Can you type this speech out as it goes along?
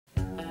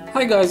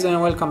Hi guys, and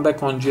welcome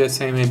back on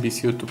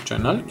GSM-ABC YouTube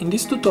channel. In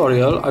this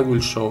tutorial I will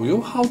show you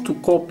how to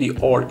copy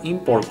or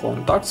import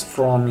contacts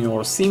from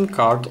your SIM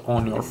card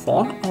on your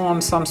phone on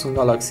Samsung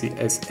Galaxy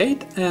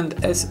S8 and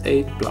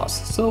S8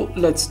 Plus. So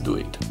let's do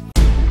it.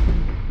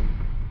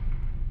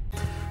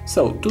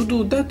 So to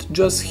do that,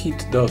 just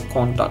hit the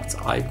contacts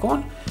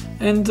icon,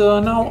 and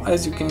now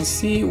as you can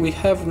see we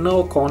have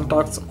no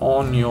contacts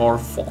on your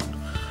phone.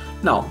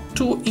 Now,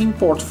 to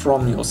import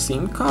from your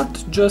SIM card,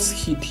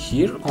 just hit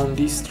here on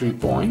these 3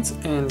 points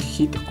and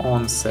hit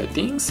on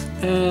settings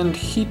and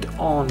hit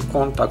on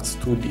contacts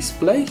to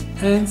display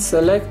and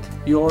select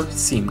your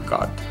SIM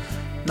card.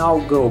 Now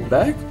go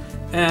back,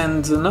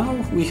 and now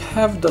we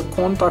have the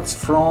contacts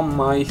from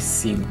my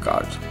SIM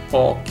card.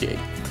 Okay.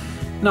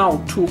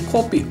 Now to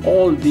copy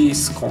all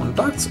these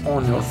contacts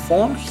on your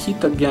phone,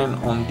 hit again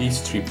on these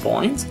 3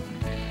 points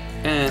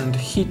and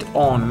hit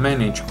on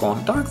manage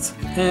contacts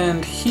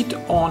and hit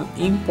on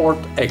import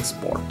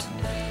export.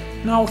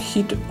 Now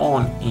hit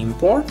on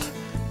import,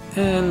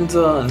 and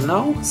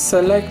now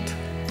select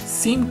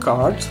SIM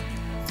card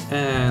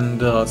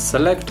and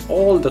select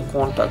all the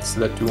contacts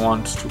that you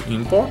want to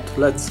import.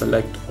 Let's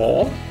select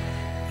all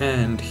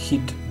and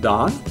hit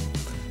done,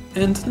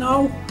 and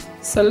now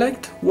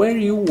select where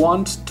you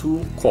want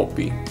to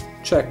copy.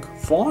 Check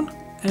phone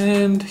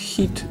and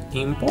hit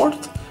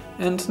import.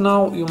 And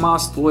now you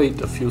must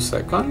wait a few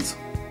seconds.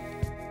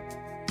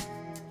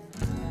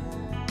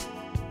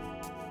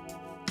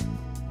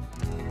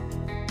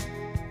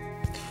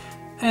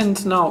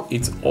 And now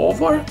it's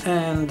over,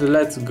 and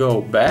let's go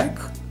back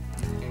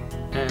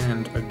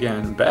and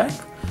again back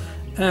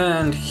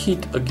and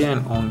hit again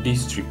on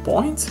these 3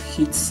 points,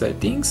 hit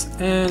settings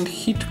and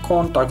hit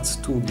contacts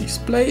to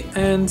display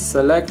and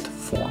select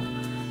phone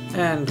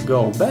and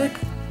go back,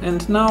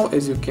 and now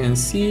as you can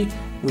see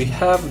we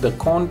have the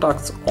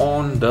contacts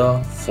on the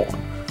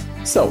phone.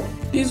 So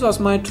this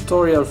was my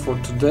tutorial for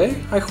today.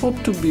 I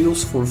hope to be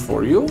useful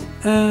for you,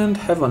 and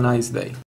have a nice day.